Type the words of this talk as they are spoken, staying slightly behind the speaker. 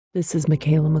This is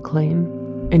Michaela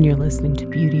McLean, and you're listening to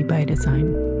Beauty by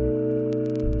Design.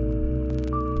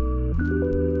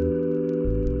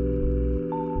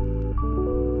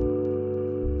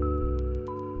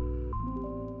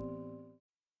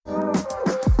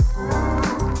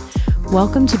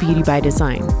 Welcome to Beauty by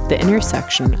Design, the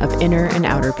intersection of inner and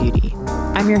outer beauty.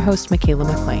 I'm your host, Michaela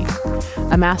McLean,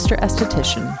 a master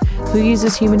esthetician who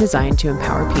uses human design to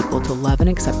empower people to love and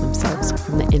accept themselves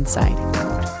from the inside out.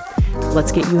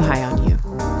 Let's get you high on you.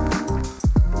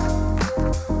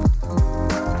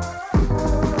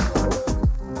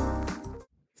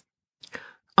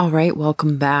 All right,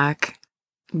 welcome back.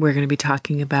 We're going to be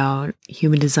talking about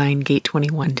Human Design Gate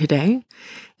 21 today.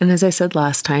 And as I said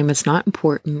last time, it's not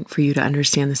important for you to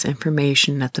understand this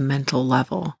information at the mental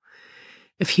level.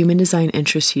 If Human Design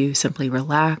interests you, simply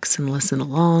relax and listen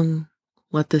along.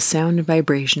 Let the sound and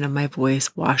vibration of my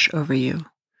voice wash over you.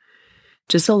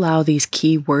 Just allow these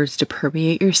key words to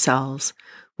permeate your cells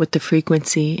with the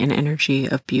frequency and energy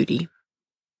of beauty.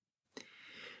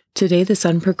 Today, the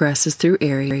sun progresses through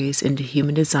Aries into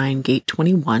Human Design Gate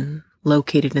 21,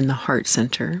 located in the Heart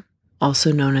Center,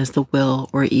 also known as the Will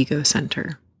or Ego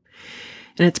Center.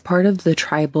 And it's part of the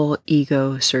tribal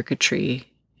ego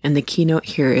circuitry, and the keynote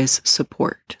here is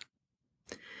support.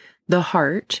 The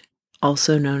heart,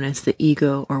 also known as the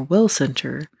ego or will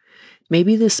center, may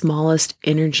be the smallest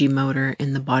energy motor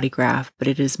in the body graph, but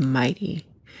it is mighty.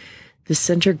 The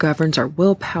center governs our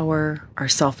willpower, our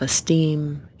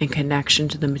self-esteem, and connection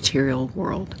to the material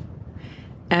world.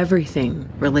 Everything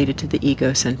related to the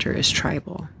ego center is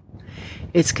tribal.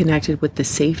 It's connected with the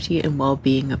safety and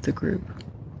well-being of the group.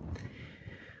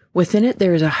 Within it,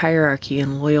 there is a hierarchy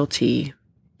and loyalty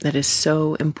that is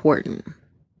so important.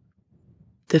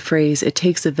 The phrase, "it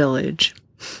takes a village,"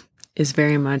 is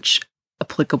very much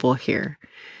applicable here.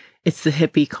 It's the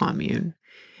hippie commune.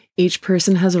 Each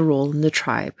person has a role in the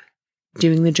tribe.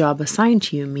 Doing the job assigned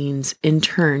to you means, in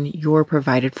turn, you're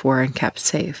provided for and kept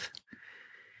safe.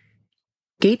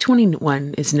 Gate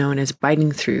 21 is known as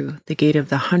biting through, the gate of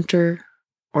the hunter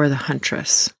or the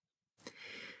huntress.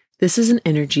 This is an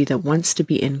energy that wants to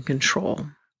be in control.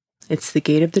 It's the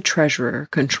gate of the treasurer,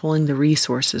 controlling the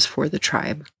resources for the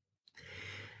tribe.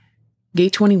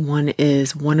 Gate 21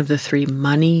 is one of the 3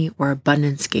 money or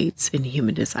abundance gates in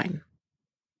human design.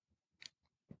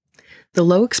 The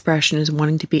low expression is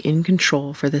wanting to be in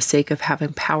control for the sake of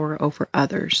having power over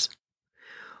others,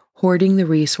 hoarding the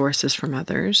resources from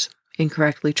others,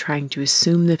 incorrectly trying to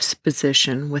assume this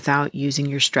position without using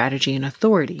your strategy and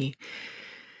authority.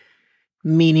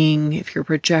 Meaning, if you're a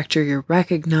projector, you're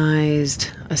recognized,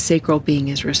 a sacral being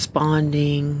is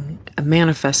responding, a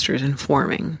manifestor is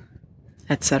informing,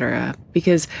 etc.,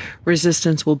 because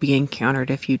resistance will be encountered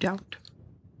if you don't.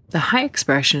 The high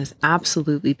expression is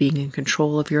absolutely being in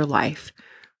control of your life,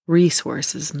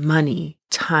 resources, money,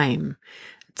 time,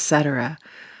 etc.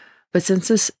 But since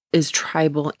this is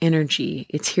tribal energy,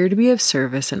 it's here to be of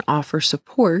service and offer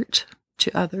support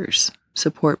to others.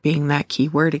 Support being that key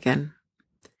word again.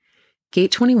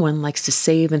 Gate 21 likes to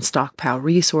save and stockpile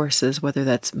resources, whether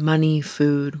that's money,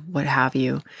 food, what have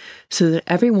you, so that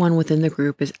everyone within the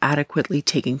group is adequately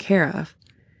taken care of.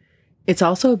 It's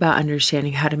also about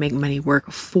understanding how to make money work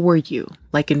for you,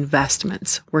 like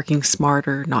investments, working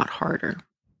smarter, not harder.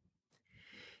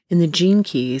 In the Gene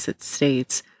Keys, it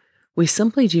states, "We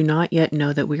simply do not yet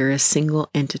know that we are a single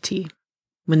entity.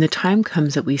 When the time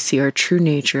comes that we see our true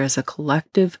nature as a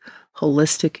collective,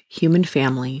 holistic human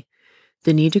family,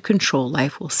 the need to control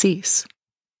life will cease.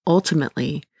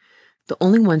 Ultimately, the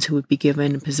only ones who would be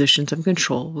given positions of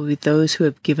control will be those who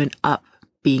have given up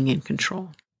being in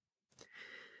control.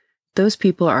 Those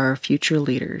people are our future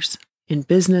leaders in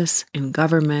business, in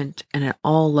government, and at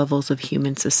all levels of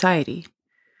human society.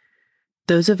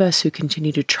 Those of us who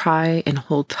continue to try and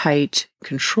hold tight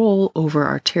control over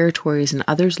our territories and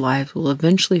others' lives will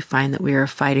eventually find that we are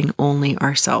fighting only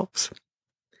ourselves."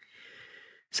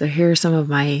 So here are some of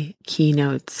my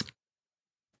keynotes.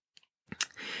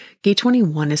 Gate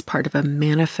 21 is part of a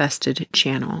manifested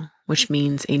channel, which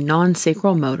means a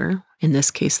non-sacral motor, in this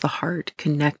case the heart,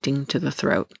 connecting to the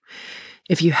throat.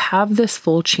 If you have this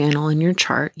full channel in your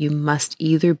chart, you must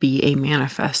either be a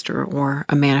manifestor or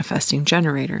a manifesting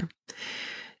generator.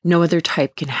 No other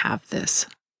type can have this.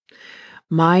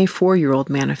 My 4-year-old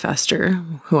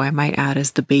manifestor, who I might add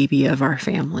as the baby of our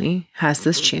family, has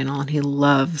this channel and he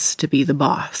loves to be the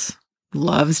boss,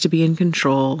 loves to be in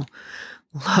control,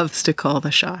 loves to call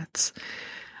the shots.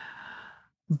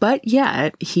 But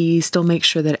yet, he still makes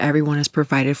sure that everyone is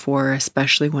provided for,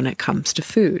 especially when it comes to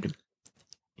food.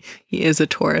 He is a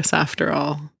Taurus after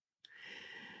all.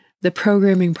 The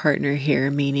programming partner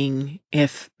here, meaning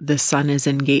if the sun is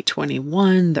in gate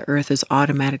 21, the earth is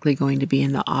automatically going to be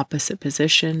in the opposite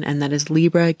position, and that is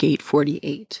Libra, gate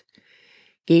 48.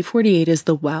 Gate 48 is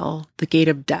the well, the gate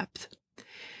of depth.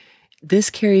 This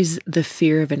carries the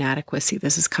fear of inadequacy.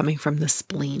 This is coming from the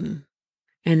spleen.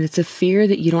 And it's a fear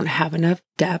that you don't have enough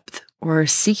depth or are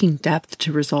seeking depth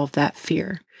to resolve that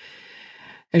fear.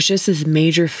 There's just this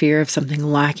major fear of something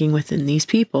lacking within these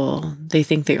people. They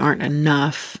think they aren't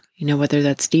enough, whether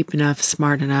that's deep enough,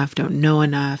 smart enough, don't know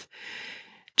enough,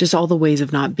 just all the ways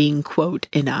of not being, quote,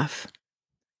 enough.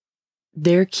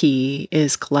 Their key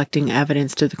is collecting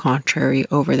evidence to the contrary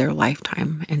over their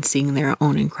lifetime and seeing their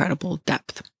own incredible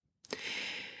depth.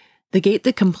 The gate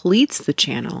that completes the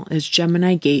channel is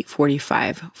Gemini gate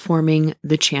 45, forming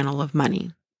the channel of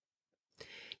money.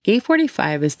 Gate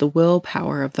 45 is the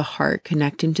willpower of the heart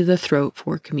connecting to the throat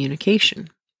for communication.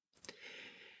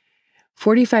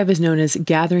 45 is known as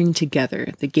gathering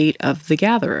together, the gate of the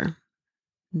gatherer.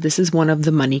 This is one of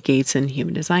the money gates in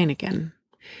human design again.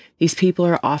 These people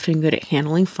are often good at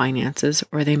handling finances,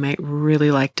 or they might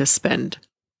really like to spend.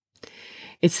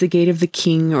 It's the gate of the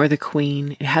king or the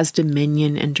queen. It has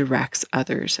dominion and directs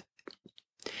others.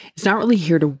 It's not really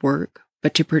here to work,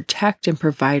 but to protect and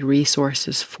provide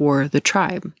resources for the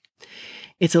tribe.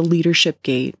 It's a leadership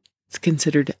gate. It's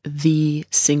considered the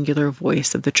singular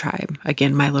voice of the tribe.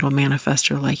 Again, my little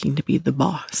manifestor liking to be the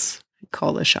boss,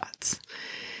 call the shots.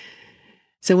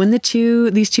 So when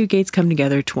these two gates come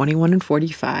together, 21 and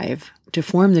 45, to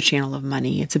form the channel of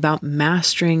money, it's about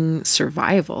mastering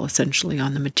survival, essentially,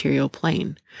 on the material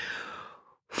plane.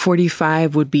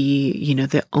 45 would be,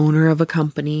 the owner of a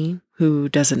company who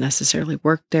doesn't necessarily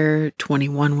work there.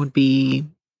 21 would be,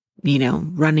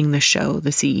 running the show, the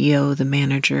CEO, the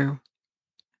manager,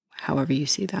 however you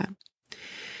see that.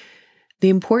 The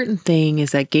important thing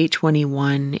is that gate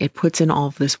 21, it puts in all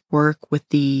of this work with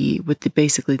the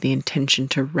basically the intention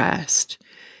to rest.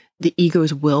 The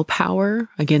ego's willpower,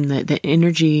 again, the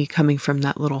energy coming from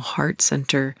that little heart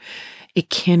center,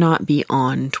 it cannot be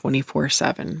on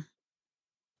 24/7.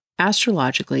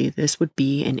 Astrologically, this would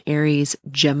be an Aries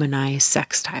Gemini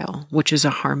sextile, which is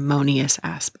a harmonious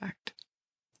aspect.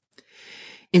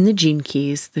 In the gene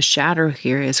keys, the shadow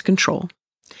here is control.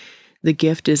 The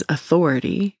gift is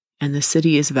authority, and the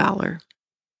city is valor.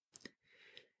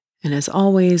 And as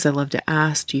always, I love to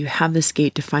ask, do you have this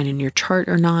gate defined in your chart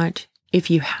or not? If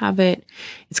you have it,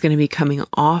 it's going to be coming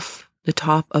off the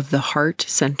top of the heart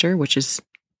center, which is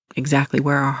exactly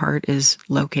where our heart is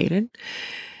located.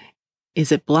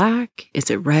 Is it black? Is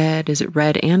it red? Is it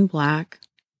red and black?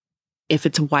 If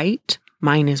it's white,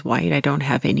 mine is white. I don't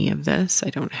have any of this. I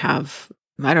don't have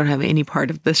any part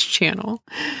of this channel.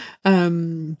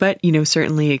 But,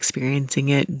 certainly experiencing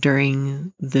it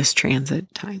during this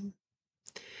transit time.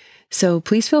 So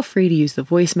please feel free to use the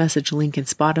voice message link in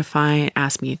Spotify and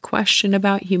ask me a question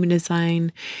about human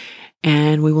design,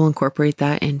 and we will incorporate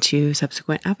that into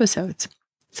subsequent episodes.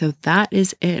 So that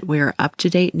is it. We are up to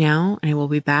date now, and I will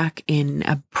be back in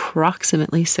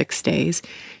approximately 6 days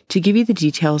to give you the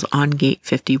details on gate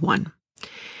 51,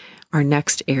 our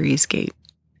next Aries gate.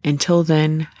 Until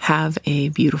then, have a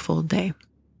beautiful day.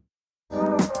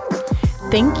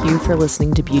 Thank you for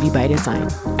listening to Beauty by Design.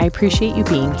 I appreciate you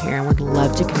being here and would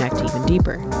love to connect even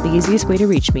deeper. The easiest way to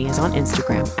reach me is on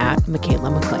Instagram at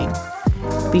Michaela McLean.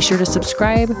 Be sure to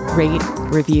subscribe, rate,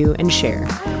 review, and share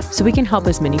so we can help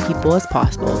as many people as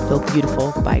possible feel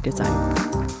beautiful by design.